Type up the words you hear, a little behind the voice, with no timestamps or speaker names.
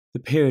The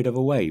period of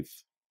a wave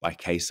by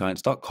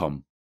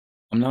kscience.com.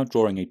 I'm now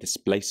drawing a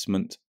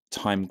displacement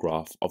time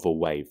graph of a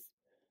wave.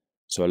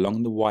 So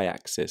along the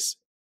y-axis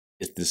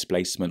is the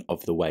displacement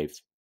of the wave.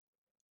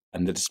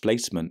 And the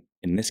displacement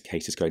in this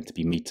case is going to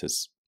be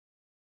meters.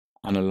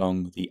 And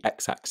along the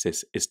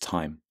x-axis is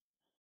time.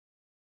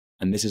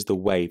 And this is the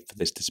wave for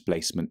this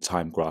displacement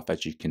time graph,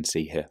 as you can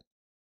see here.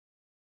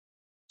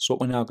 So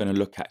what we're now going to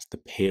look at is the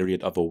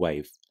period of a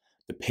wave.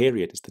 The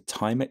period is the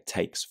time it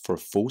takes for a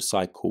full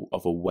cycle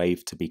of a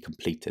wave to be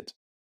completed.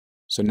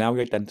 So now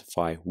we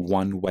identify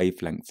one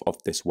wavelength of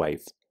this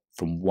wave,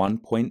 from one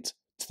point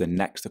to the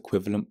next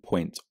equivalent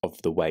point of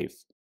the wave.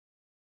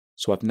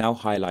 So I've now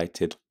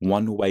highlighted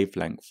one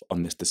wavelength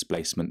on this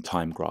displacement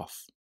time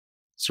graph.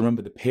 So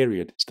remember, the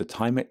period is the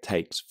time it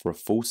takes for a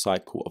full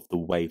cycle of the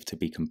wave to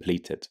be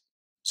completed.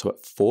 So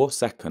at 4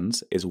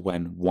 seconds is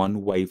when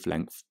one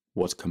wavelength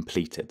was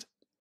completed.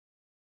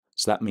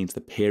 So that means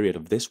the period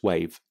of this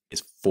wave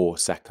is 4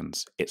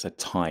 seconds. It's a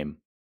time.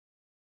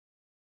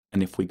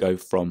 And if we go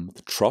from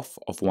the trough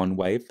of one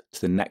wave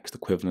to the next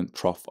equivalent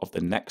trough of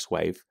the next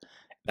wave,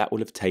 that will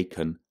have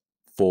taken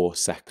 4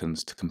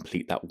 seconds to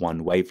complete that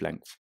one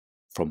wavelength,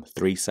 from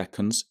 3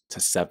 seconds to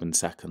 7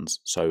 seconds.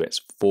 So it's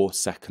 4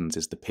 seconds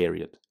is the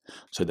period.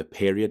 So the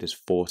period is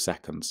 4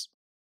 seconds.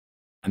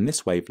 And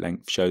this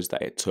wavelength shows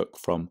that it took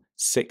from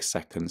 6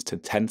 seconds to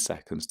 10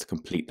 seconds to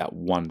complete that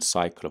one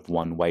cycle of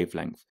one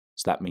wavelength.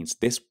 So that means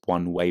this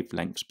one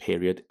wavelength's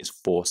period is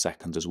 4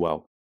 seconds as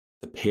well.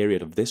 The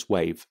period of this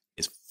wave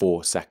is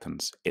 4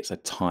 seconds. It's a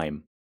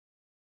time.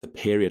 The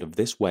period of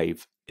this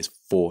wave is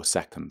 4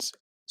 seconds.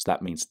 So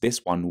that means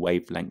this one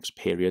wavelength's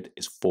period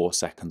is 4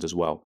 seconds as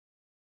well.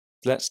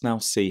 Let's now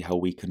see how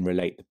we can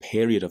relate the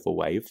period of a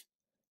wave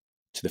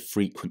to the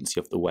frequency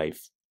of the wave.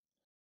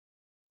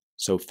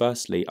 So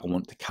firstly, I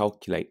want to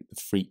calculate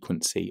the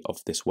frequency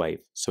of this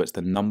wave. So it's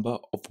the number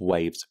of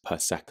waves per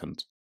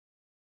second.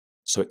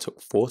 So it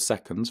took 4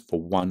 seconds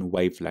for one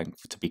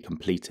wavelength to be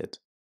completed.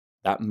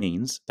 That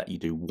means that you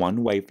do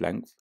one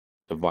wavelength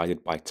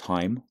divided by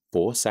time,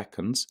 4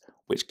 seconds,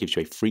 which gives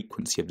you a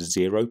frequency of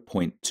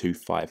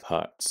 0.25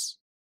 Hertz.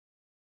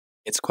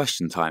 It's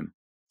question time.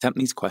 Attempt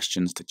these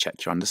questions to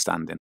check your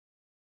understanding.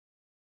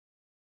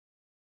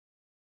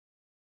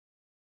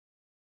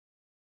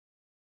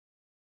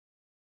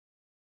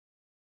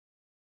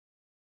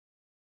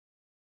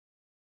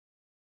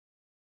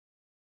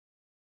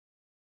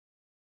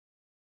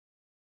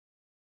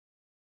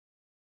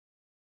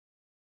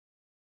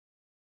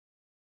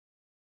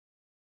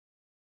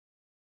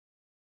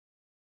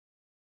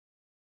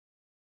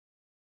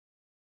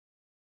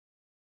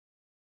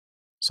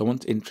 So I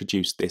want to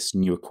introduce this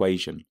new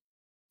equation.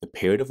 The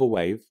period of a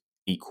wave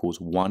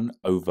equals 1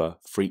 over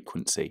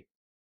frequency.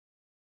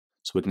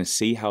 So we're going to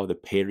see how the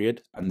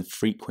period and the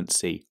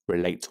frequency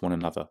relate to one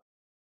another.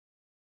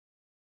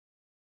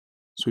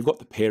 So we've got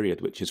the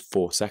period, which is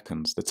 4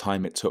 seconds, the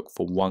time it took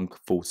for one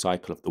full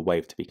cycle of the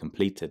wave to be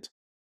completed.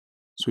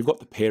 So we've got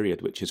the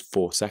period, which is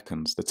 4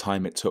 seconds, the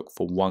time it took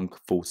for one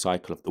full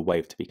cycle of the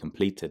wave to be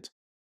completed.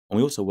 And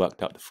we also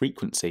worked out the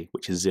frequency,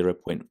 which is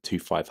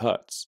 0.25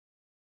 Hertz.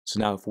 So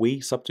now if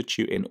we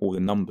substitute in all the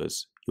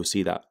numbers, you'll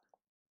see that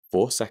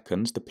 4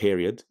 seconds, the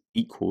period,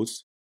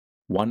 equals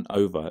 1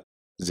 over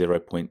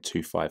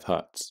 0.25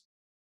 Hertz.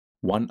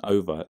 1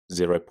 over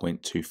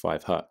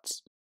 0.25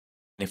 Hertz.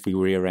 And if we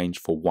rearrange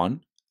for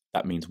 1,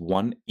 that means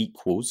 1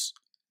 equals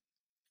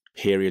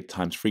period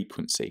times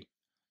frequency.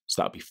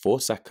 So that would be 4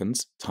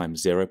 seconds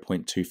times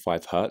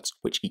 0.25 Hertz,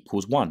 which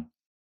equals 1.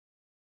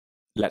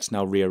 Let's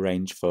now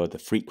rearrange for the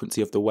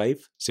frequency of the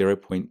wave.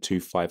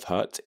 0.25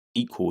 Hertz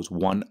equals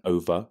 1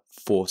 over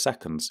 4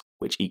 seconds,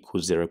 which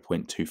equals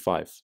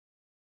 0.25.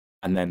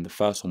 And then the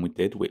first one we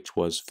did, which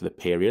was for the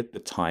period, the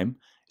time,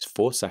 is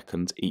 4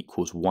 seconds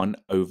equals 1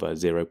 over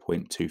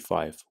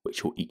 0.25,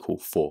 which will equal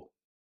 4.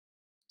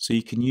 So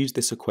you can use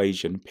this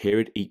equation,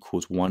 period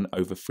equals 1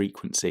 over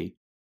frequency,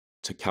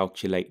 to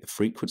calculate the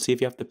frequency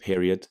if you have the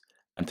period,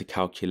 and to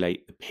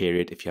calculate the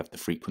period if you have the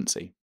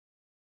frequency.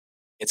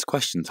 It's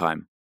question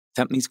time.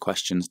 Attempt these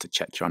questions to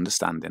check your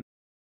understanding.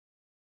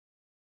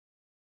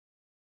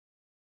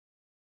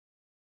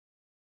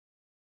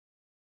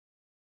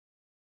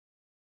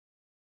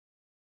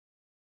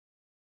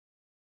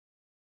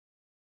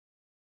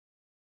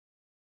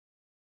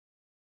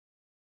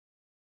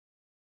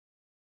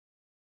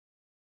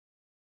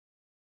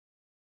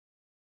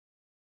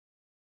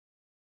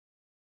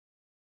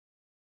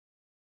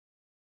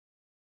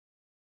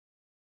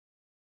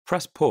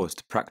 Press pause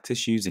to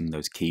practice using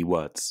those key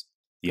words.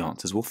 The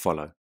answers will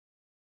follow.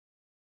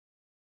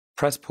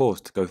 Press pause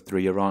to go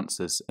through your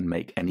answers and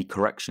make any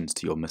corrections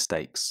to your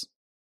mistakes.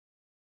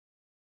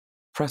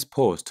 Press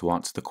pause to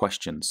answer the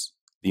questions.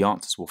 The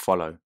answers will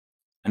follow.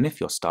 And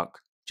if you're stuck,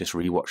 just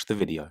rewatch the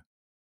video.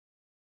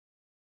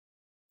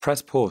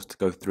 Press pause to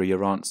go through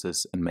your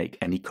answers and make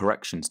any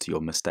corrections to your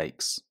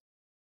mistakes.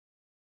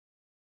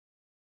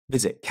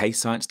 Visit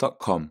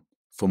kscience.com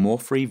for more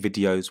free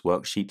videos,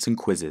 worksheets and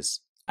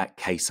quizzes at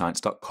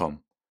kscience.com.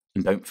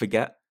 And don't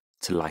forget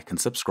to like and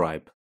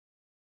subscribe.